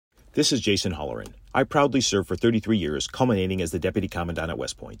This is Jason Holleran. I proudly served for 33 years, culminating as the Deputy Commandant at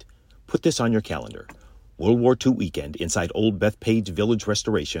West Point. Put this on your calendar. World War II weekend inside Old Bethpage Village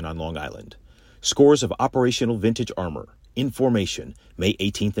Restoration on Long Island. Scores of operational vintage armor, in formation, May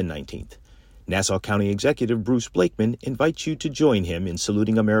 18th and 19th. Nassau County Executive Bruce Blakeman invites you to join him in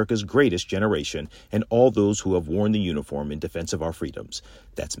saluting America's greatest generation and all those who have worn the uniform in defense of our freedoms.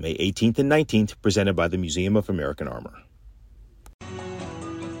 That's May 18th and 19th, presented by the Museum of American Armor.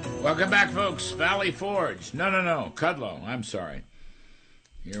 Welcome back, folks. Valley Forge. No. Kudlow. I'm sorry.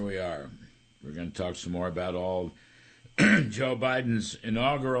 Here we are. We're going to talk some more about all Joe Biden's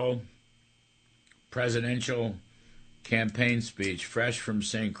inaugural presidential campaign speech, fresh from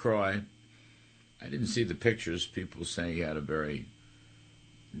St. Croix. I didn't see the pictures. People saying he had a very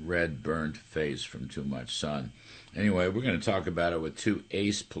red, burnt face from too much sun. Anyway, we're going to talk about it with two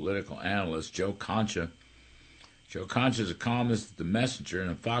ace political analysts, Joe Concha. Joe Concha is a columnist at The Messenger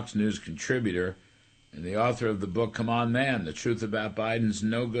and a Fox News contributor and the author of the book, Come On Man, The Truth About Biden's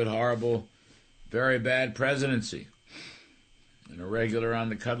No Good, Horrible, Very Bad Presidency. And a regular on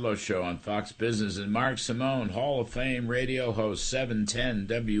the Kudlow Show on Fox Business. And Mark Simone, Hall of Fame radio host, 710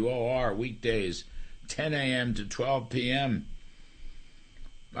 WOR, weekdays, 10 a.m. to 12 p.m.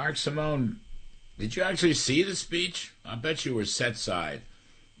 Mark Simone, did you actually see the speech? I bet you were set side,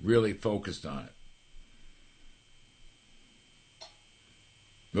 really focused on it.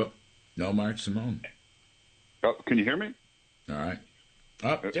 Oh, no, Mark Simone. Oh, can you hear me? All right.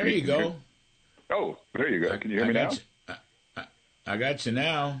 Oh, there you go. Oh, there you go. Can you hear me now? I got you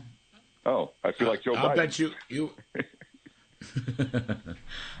now. Oh, I feel like Joe Biden. I'll bet you.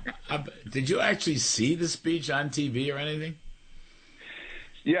 Did you actually see the speech on TV or anything?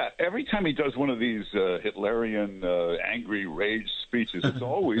 Yeah, every time he does one of these Hitlerian angry rage speeches, it's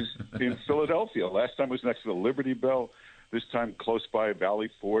always in Philadelphia. Last time was next to the Liberty Bell. This time close by Valley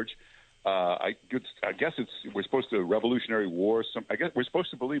Forge. I guess we're supposed to Revolutionary War. I guess we're supposed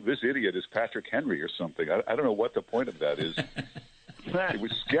to believe this idiot is Patrick Henry or something. I don't know what the point of that is. It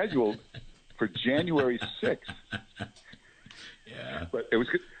was scheduled for January 6th. Yeah, but it was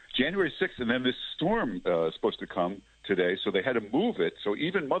January 6th, and then this storm is supposed to come today, so they had to move it. So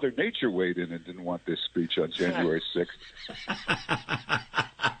even Mother Nature weighed in and didn't want this speech on January 6th.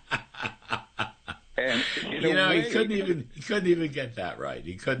 And he couldn't even get that right.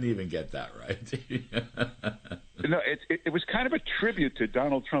 He couldn't even get that right. No, it was kind of a tribute to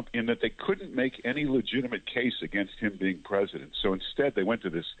Donald Trump in that they couldn't make any legitimate case against him being president. So instead, they went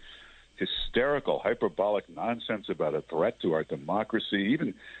to this hysterical, hyperbolic nonsense about a threat to our democracy.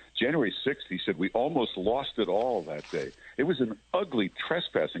 Even January 6th, he said, we almost lost it all that day. It was an ugly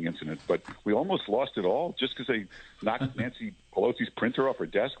trespassing incident, but we almost lost it all just because they knocked Nancy Pelosi's printer off her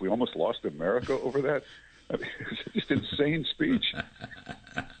desk. We almost lost America over that. I mean, it was just an insane speech.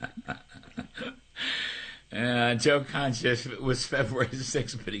 Joe Concha was February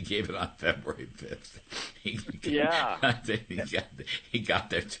 6th, but he gave it on February 5th. He got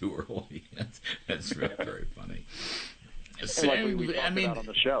there too early. That's very, very funny. Like we talked about on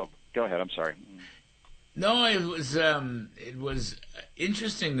the show. Go ahead. I'm sorry. No, it was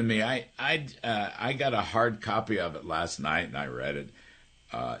interesting to me. I got a hard copy of it last night and I read it.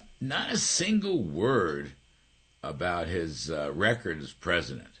 Not a single word about his record as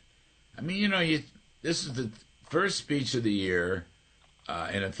president. I mean, this is the first speech of the year,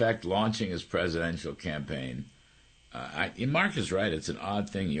 in effect, launching his presidential campaign. Mark is right. It's an odd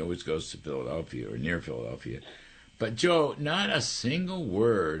thing. He always goes to Philadelphia or near Philadelphia. But, Joe, not a single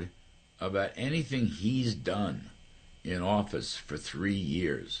word about anything he's done in office for 3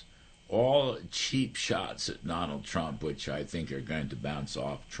 years. All cheap shots at Donald Trump, which I think are going to bounce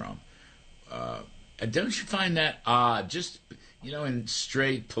off Trump. Don't you find that odd, just, in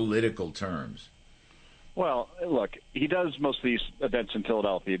straight political terms? Well, look, he does most of these events in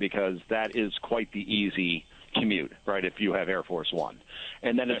Philadelphia because that is quite the easy commute, right, if you have Air Force One.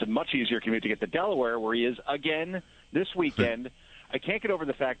 And then it's a much easier commute to get to Delaware, where he is again this weekend. I can't get over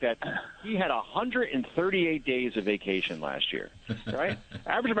the fact that he had 138 days of vacation last year, right?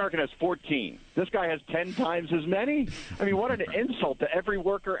 Average American has 14. This guy has 10 times as many. I mean, what an insult to every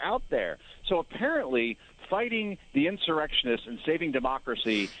worker out there. So apparently fighting the insurrectionists and saving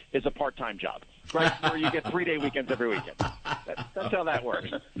democracy is a part-time job, right, where you get 3-day weekends every weekend. That's how that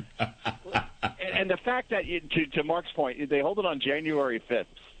works. And the fact that, to Mark's point, they hold it on January 5th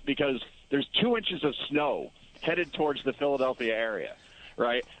because there's 2 inches of snow headed towards the Philadelphia area.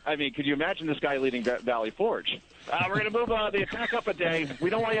 right? I mean, could you imagine this guy leading Valley Forge? We're going to move the attack up a day. We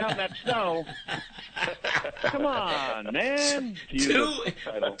don't want you out in that snow. Come on, man.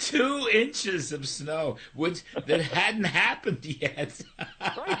 2 inches of snow, which that hadn't happened yet.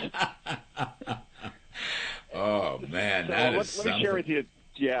 Right. Oh, man, that is something. Let me share with you.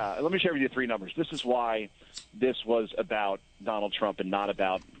 Yeah, let me share with you 3 numbers. This is why this was about Donald Trump and not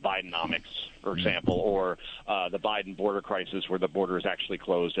about Bidenomics, for example, or the Biden border crisis where the border is actually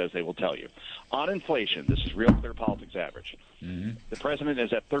closed, as they will tell you. On inflation, this is Real Clear Politics average. The president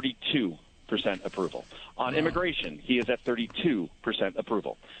is at 32% approval. On immigration, he is at 32%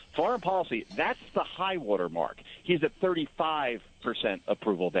 approval. Foreign policy, that's the high water mark. He's at 35%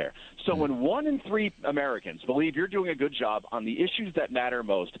 approval there. So when 1 in 3 Americans believe you're doing a good job on the issues that matter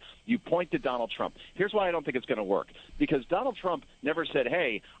most, you point to Donald Trump. Here's why I don't think it's going to work. Because Donald Trump never said,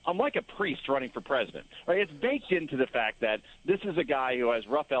 hey, I'm like a priest running for president. Right? It's baked into the fact that this is a guy who has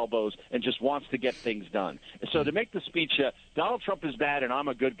rough elbows and just wants to get things done. So to make the speech, Donald Trump is bad and I'm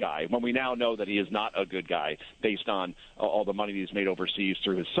a good guy, when we now know that he is not a good guy based on all the money he's made overseas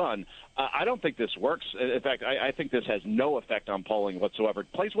through his son, I don't think this works. In fact, I think this has no effect on polling whatsoever.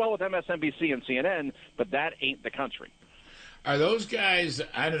 It plays well with MSNBC and CNN, but that ain't the country. Are those guys,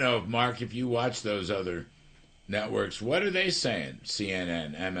 I don't know, Mark, if you watch those other networks, what are they saying?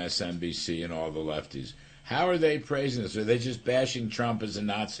 CNN, MSNBC, and all the lefties. How are they praising this? Are they just bashing Trump as a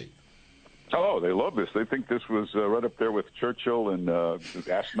Nazi? Oh, they love this. They think this was right up there with Churchill and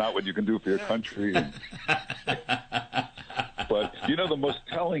ask not what you can do for your country. But, the most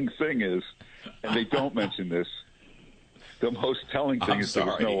telling thing is, and they don't mention this, the most telling thing is there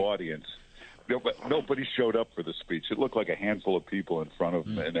was no audience. Nobody showed up for the speech. It looked like a handful of people in front of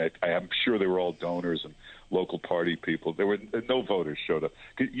him, and I'm sure they were all donors and local party people. There were no voters showed up.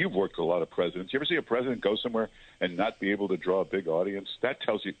 You've worked with a lot of presidents. You ever see a president go somewhere and not be able to draw a big audience? That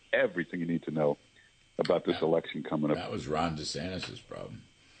tells you everything you need to know about this election coming up. That was Ron DeSantis' problem.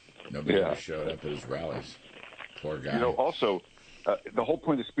 Nobody ever showed up at his rallies. Poor guy. Also, the whole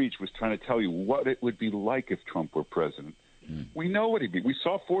point of the speech was trying to tell you what it would be like if Trump were president. We know what he'd be. We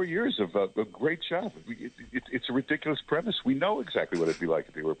saw 4 years of a great job. It's a ridiculous premise. We know exactly what it'd be like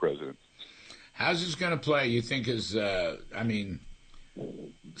if he were president. How's this going to play? You think so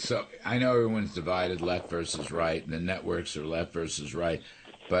I know everyone's divided, left versus right, and the networks are left versus right.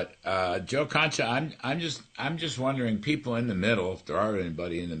 But Joe Concha, I'm just wondering, people in the middle, if there are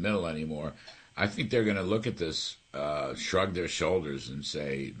anybody in the middle anymore, I think they're going to look at this, shrug their shoulders, and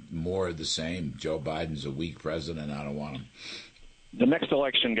say more of the same. Joe Biden's a weak president. I don't want him. The next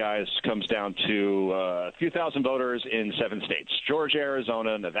election, guys, comes down to a few thousand voters in 7 states: Georgia,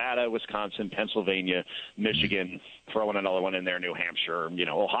 Arizona, Nevada, Wisconsin, Pennsylvania, Michigan. Throw in another one in there, New Hampshire.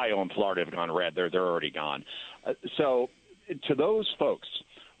 Ohio and Florida have gone red. They're already gone. So to those folks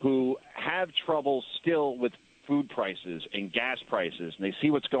who have trouble still with food prices and gas prices, and they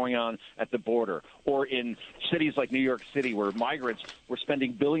see what's going on at the border, or in cities like New York City where migrants were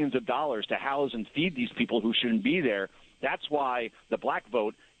spending billions of dollars to house and feed these people who shouldn't be there, that's why the black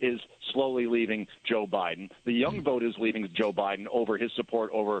vote is slowly leaving Joe Biden. The young vote is leaving Joe Biden over his support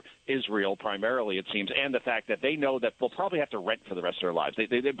over Israel primarily, it seems, and the fact that they know that they'll probably have to rent for the rest of their lives.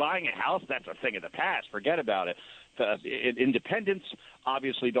 They're buying a house. That's a thing of the past. Forget about it. Independents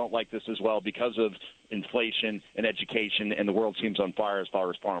obviously don't like this as well because of inflation and education, and the world seems on fire as far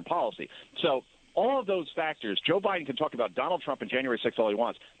as foreign policy. So all of those factors, Joe Biden can talk about Donald Trump on January 6th all he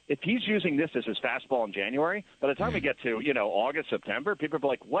wants. If he's using this as his fastball in January, by the time we get to, August, September, people will be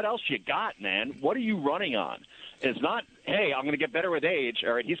like, what else you got, man? What are you running on? And it's not, hey, I'm going to get better with age.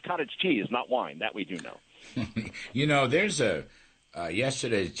 All right, he's cottage cheese, not wine. That we do know. There's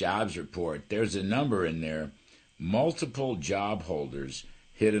yesterday's jobs report, there's a number in there. Multiple job holders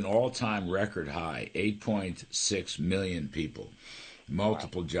hit an all-time record high, 8.6 million people.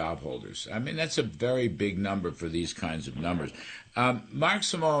 Multiple job holders. I mean, that's a very big number for these kinds of numbers. Mark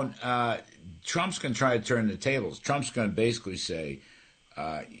Simone, Trump's going to try to turn the tables. Trump's going to basically say,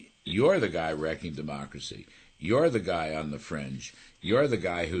 you're the guy wrecking democracy. You're the guy on the fringe. You're the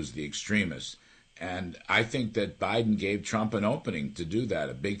guy who's the extremist. And I think that Biden gave Trump an opening to do that,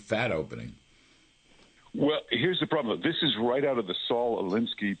 a big fat opening. Well, here's the problem. This is right out of the Saul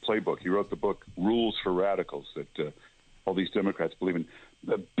Alinsky playbook. He wrote the book Rules for Radicals that all these Democrats believe in.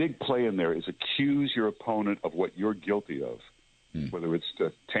 The big play in there is accuse your opponent of what you're guilty of, whether it's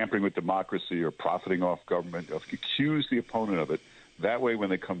tampering with democracy or profiting off government. Accuse the opponent of it. That way, when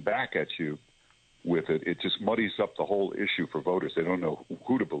they come back at you with it, it just muddies up the whole issue for voters. They don't know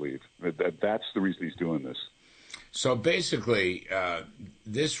who to believe. That's the reason he's doing this. So basically,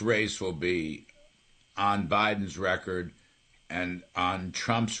 this race will be on Biden's record and on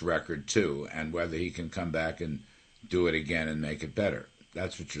Trump's record, too, and whether he can come back and do it again and make it better.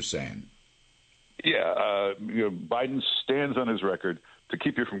 That's what you're saying. Yeah, Biden stands on his record to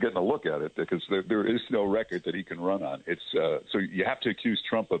keep you from getting a look at it because there is no record that he can run on. It's so you have to accuse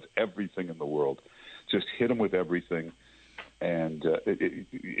Trump of everything in the world. Just hit him with everything. And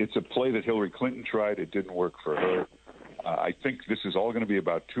it's a play that Hillary Clinton tried. It didn't work for her. I think this is all going to be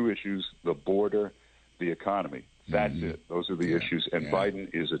about two issues, the border, the economy. That's it. Those are the issues. And Biden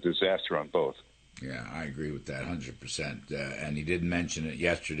is a disaster on both. Yeah, I agree with that 100%. And he didn't mention it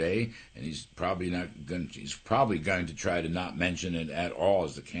yesterday, and he's probably going to try to not mention it at all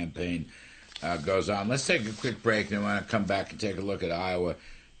as the campaign goes on. Let's take a quick break, and I want to come back and take a look at Iowa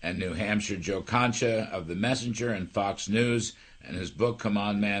and New Hampshire. Joe Concha of The Messenger and Fox News, and his book, Come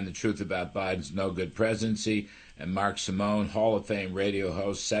On Man, The Truth About Biden's No Good Presidency, and Mark Simone, Hall of Fame radio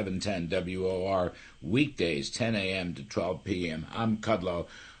host, 710 WOR, weekdays, 10 a.m. to 12 p.m. I'm Kudlow.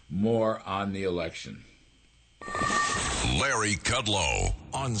 More on the election. Larry Kudlow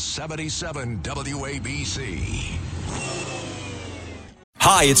on 77 WABC.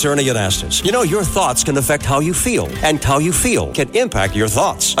 Hi, it's Ernie Anastas. You know, your thoughts can affect how you feel, and how you feel can impact your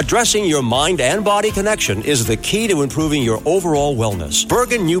thoughts. Addressing your mind and body connection is the key to improving your overall wellness.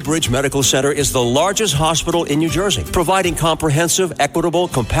 Bergen New Bridge Medical Center is the largest hospital in New Jersey, providing comprehensive, equitable,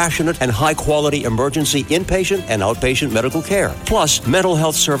 compassionate, and high-quality emergency inpatient and outpatient medical care, plus mental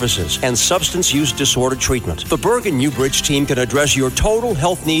health services and substance use disorder treatment. The Bergen New Bridge team can address your total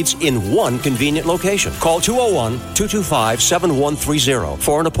health needs in one convenient location. Call 201-225-7130.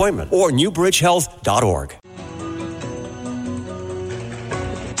 For an appointment or newbridgehealth.org.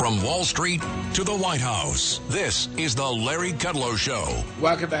 From Wall Street to the White House, this is the Larry Kudlow Show.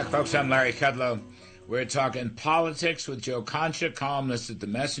 Welcome back, folks. I'm Larry Kudlow. We're talking politics with Joe Concha, columnist at The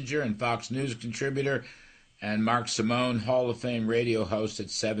Messenger and Fox News contributor, and Mark Simone, Hall of Fame radio host at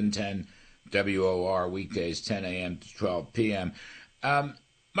 710 WOR, weekdays, 10 a.m. to 12 p.m.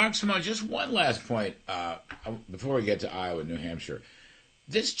 Mark Simone, just one last point before we get to Iowa and New Hampshire.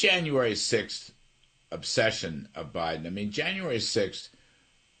 This January 6th obsession of Biden, I mean, January 6th,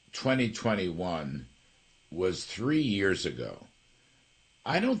 2021 was 3 years ago.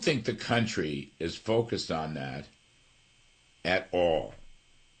 I don't think the country is focused on that at all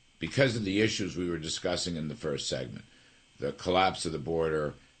because of the issues we were discussing in the first segment. The collapse of the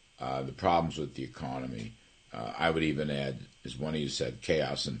border, the problems with the economy. I would even add, as one of you said,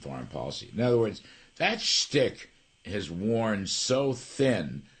 chaos in foreign policy. In other words, that shtick has worn so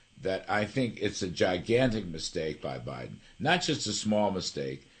thin that I think it's a gigantic mistake by Biden. Not just a small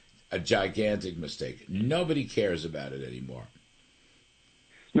mistake, a gigantic mistake. Nobody cares about it anymore.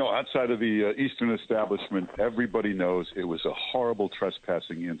 No, outside of the Eastern establishment, everybody knows it was a horrible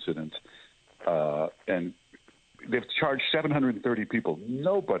trespassing incident. And they've charged 730 people.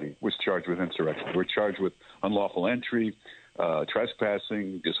 Nobody was charged with insurrection. They were charged with unlawful entry,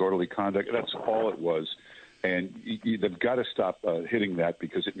 trespassing, disorderly conduct. That's all it was. And they've got to stop hitting that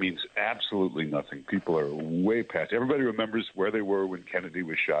because it means absolutely nothing. People are way past. Everybody remembers where they were when Kennedy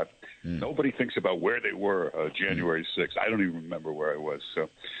was shot. Nobody thinks about where they were January 6th. I don't even remember where I was. So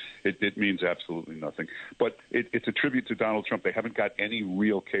it means absolutely nothing. But it's a tribute to Donald Trump. They haven't got any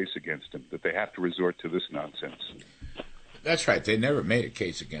real case against him, that they have to resort to this nonsense. That's right. They never made a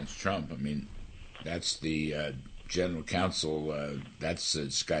case against Trump. I mean, that's the general counsel, that's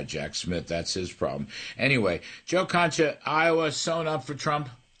this guy Jack Smith. That's his problem. Anyway, Joe Concha, Iowa sewn up for Trump?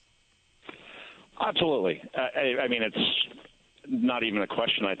 Absolutely. I mean, it's not even a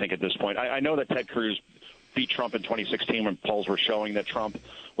question, I think, at this point. I know that Ted Cruz beat Trump in 2016 when polls were showing that Trump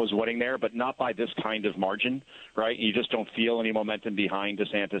was winning there, but not by this kind of margin, right? You just don't feel any momentum behind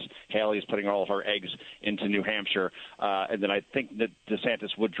DeSantis. Haley is putting all of her eggs into New Hampshire. And then I think that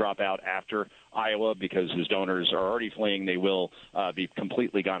DeSantis would drop out after Iowa because his donors are already fleeing. They will be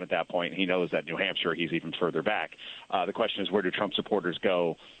completely gone at that point. He knows that New Hampshire, he's even further back. The question is, where do Trump supporters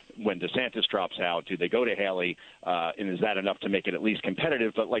go when DeSantis drops out? Do they go to Haley? And is that enough to make it at least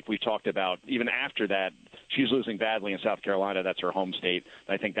competitive? But like we talked about, even after that, she's losing badly in South Carolina. That's her home state.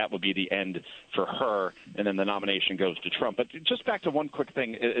 I think that would be the end for her. And then the nomination goes to Trump. But just back to one quick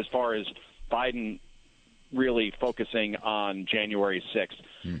thing as far as Biden really focusing on January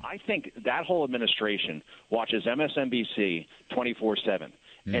 6th. I think that whole administration watches MSNBC 24/7.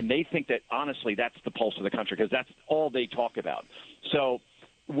 And they think that, honestly, that's the pulse of the country because that's all they talk about. So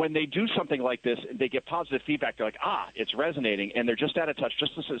when they do something like this, they get positive feedback. They're like, it's resonating, and they're just out of touch,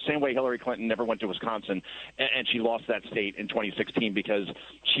 just the same way Hillary Clinton never went to Wisconsin, and she lost that state in 2016 because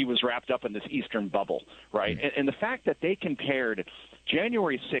she was wrapped up in this Eastern bubble, right? And the fact that they compared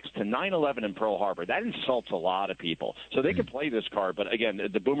January 6th to 9/11 in Pearl Harbor, that insults a lot of people. So they can play this card, but again,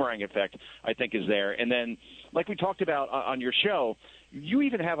 the boomerang effect, I think, is there. And then, like we talked about on your show, you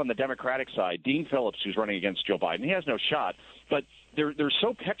even have on the Democratic side Dean Phillips, who's running against Joe Biden. He has no shot, but they're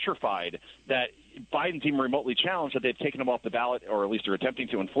so petrified that Biden's even remotely challenged that they've taken him off the ballot, or at least they're attempting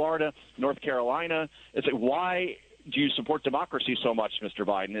to in Florida, North Carolina. It's like, why do you support democracy so much, Mr.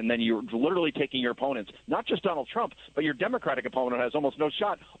 Biden? And then you're literally taking your opponents, not just Donald Trump, but your Democratic opponent who has almost no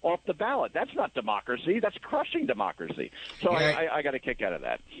shot, off the ballot. That's not democracy. That's crushing democracy. So yeah, I got a kick out of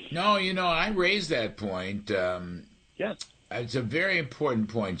that. No, I raised that point. Yeah. It's a very important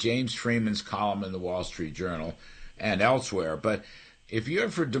point. James Freeman's column in the Wall Street Journal and elsewhere. But if you're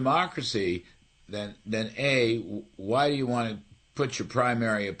for democracy, then A, why do you want to put your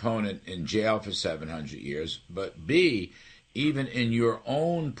primary opponent in jail for 700 years? But B, even in your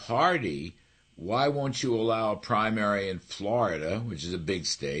own party, why won't you allow a primary in Florida, which is a big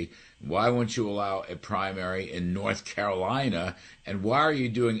state? Why won't you allow a primary in North Carolina? And why are you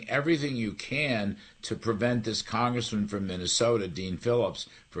doing everything you can to prevent this congressman from Minnesota, Dean Phillips,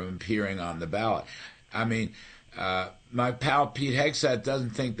 from appearing on the ballot? I mean, my pal Pete Hegseth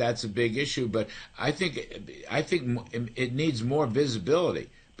doesn't think that's a big issue, but I think it needs more visibility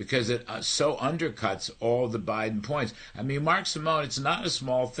because it so undercuts all the Biden points. I mean, Mark Simone, it's not a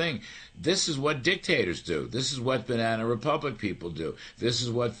small thing. This is what dictators do. This is what Banana Republic people do. This is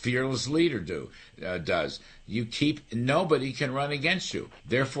what Fearless Leader does. Nobody can run against you.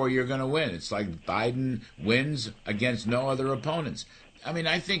 Therefore, you're going to win. It's like Biden wins against no other opponents. I mean,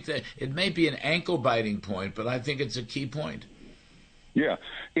 I think that it may be an ankle-biting point, but I think it's a key point. Yeah.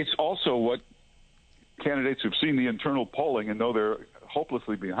 It's also what candidates who've seen the internal polling and know they're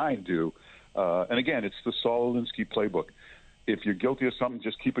hopelessly behind do. And again, it's the Saul Alinsky playbook. If you're guilty of something,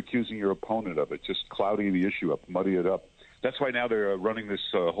 just keep accusing your opponent of it, just clouding the issue up, muddy it up. That's why now they're running this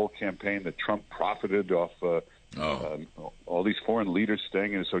whole campaign that Trump profited off all these foreign leaders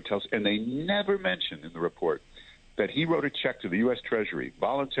staying in his hotels. And they never mention in the report that he wrote a check to the U.S. Treasury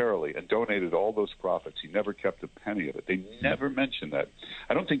voluntarily and donated all those profits. He never kept a penny of it. They never mentioned that.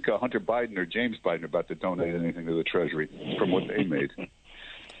 I don't think Hunter Biden or James Biden are about to donate anything to the Treasury from what they made.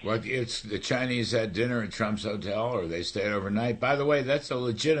 Well, it's the Chinese had dinner at Trump's hotel, or they stayed overnight. By the way, that's a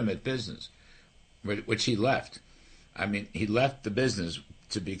legitimate business, which he left. I mean, he left the business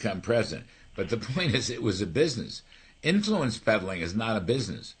to become president. But the point is, it was a business. Influence peddling is not a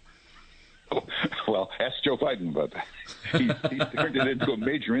business. Well, ask Joe Biden about that. He's turned it into a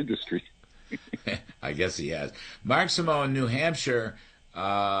major industry. I guess he has. Mark Simone, New Hampshire,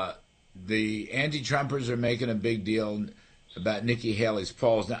 the anti-Trumpers are making a big deal about Nikki Haley's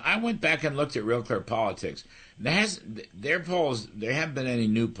polls. Now, I went back and looked at Real Clear Politics. Their polls, there haven't been any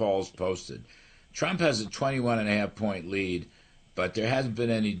new polls posted. Trump has a 21.5-point lead, but there hasn't been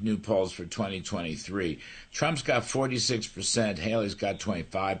any new polls for 2023. Trump's got 46%, Haley's got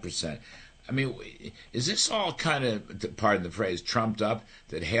 25%. I mean, is this all kind of, pardon the phrase, trumped up,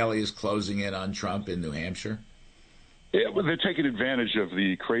 that Haley is closing in on Trump in New Hampshire? Yeah, well, they're taking advantage of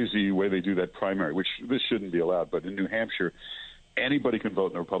the crazy way they do that primary, which this shouldn't be allowed. But in New Hampshire, anybody can vote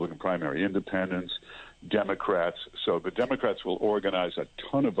in the Republican primary, independents, Democrats. So the Democrats will organize a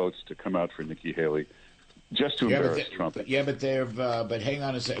ton of votes to come out for Nikki Haley just to embarrass Trump. But hang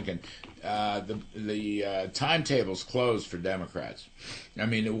on a second. The timetable's closed for Democrats. I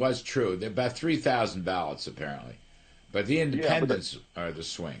mean, it was true. There are about 3,000 ballots, apparently. But the independents are the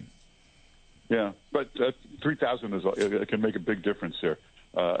swing. Yeah, but 3,000 can make a big difference there,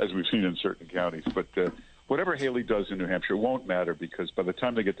 as we've seen in certain counties. But whatever Haley does in New Hampshire won't matter, because by the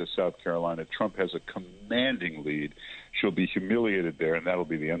time they get to South Carolina, Trump has a commanding lead. She'll be humiliated there, and that'll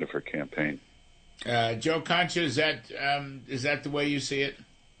be the end of her campaign. Joe Concha, is that the way you see it?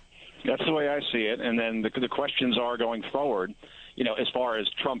 That's the way I see it. And then the questions are going forward, as far as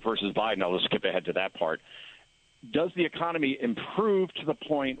Trump versus Biden, I'll just skip ahead to that part. Does the economy improve to the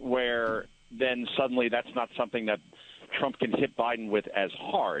point where then suddenly that's not something that Trump can hit Biden with as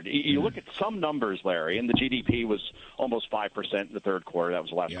hard? You look at some numbers, Larry, and the GDP was almost 5% in the third quarter. That was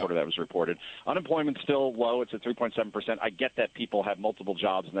the last quarter that was reported. Unemployment's still low. It's at 3.7%. I get that people have multiple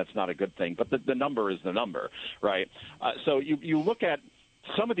jobs, and that's not a good thing. But the number is the number, right? So you look at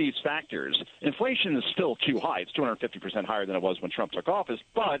some of these factors, inflation is still too high. It's 250% higher than it was when Trump took office,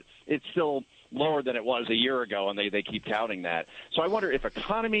 but it's still lower than it was a year ago, and they keep touting that. So I wonder if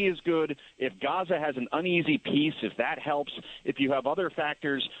economy is good, if Gaza has an uneasy peace, if that helps, if you have other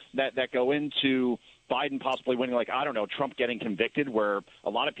factors that go into Biden possibly winning, like, I don't know, Trump getting convicted, where a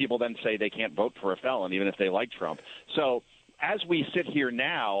lot of people then say they can't vote for a felon, even if they like Trump. So as we sit here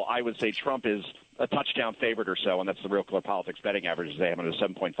now, I would say Trump is a touchdown favorite or so, and that's the Real Clear Politics betting average. They have him at a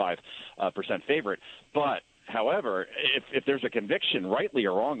 7.5% favorite. But however, if there's a conviction, rightly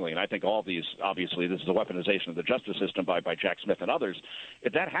or wrongly, and I think all these, obviously, this is a weaponization of the justice system by Jack Smith and others,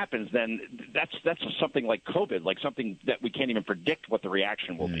 if that happens, then that's something like COVID, like something that we can't even predict what the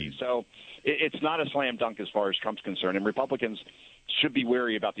reaction will be. So it's not a slam dunk as far as Trump's concerned, and Republicans should be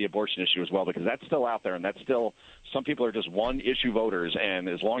wary about the abortion issue as well, because that's still out there, and that's still, some people are just one-issue voters, and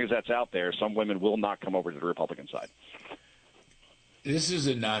as long as that's out there, some women will not come over to the Republican side. This is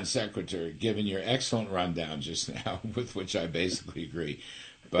a non sequitur, given your excellent rundown just now, with which I basically agree.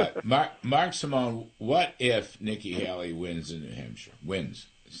 But Mark Simone, what if Nikki Haley wins in New Hampshire? Wins?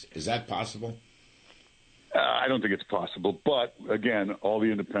 Is that possible? I don't think it's possible. But again, all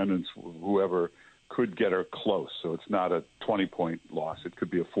the independents, whoever, could get her close. So it's not a 20-point loss. It could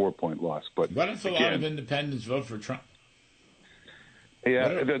be a 4-point loss. But what if a lot of independents vote for Trump?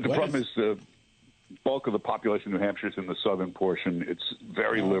 Yeah, the problem is the bulk of the population of New Hampshire is in the southern portion. It's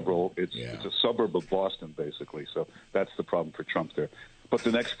very liberal. It's a suburb of Boston, basically. So that's the problem for Trump there. But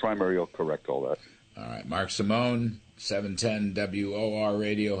the next primary will correct all that. All right. Mark Simone, 710 WOR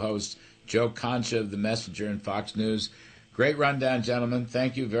radio host, Joe Concha of The Messenger and Fox News. Great rundown, gentlemen.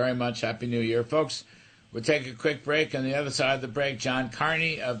 Thank you very much. Happy New Year. Folks, we'll take a quick break. On the other side of the break, John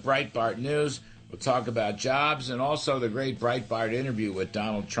Carney of Breitbart News. We'll talk about jobs and also the great Breitbart interview with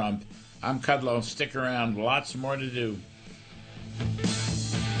Donald Trump. I'm Kudlow. Stick around. Lots more to do.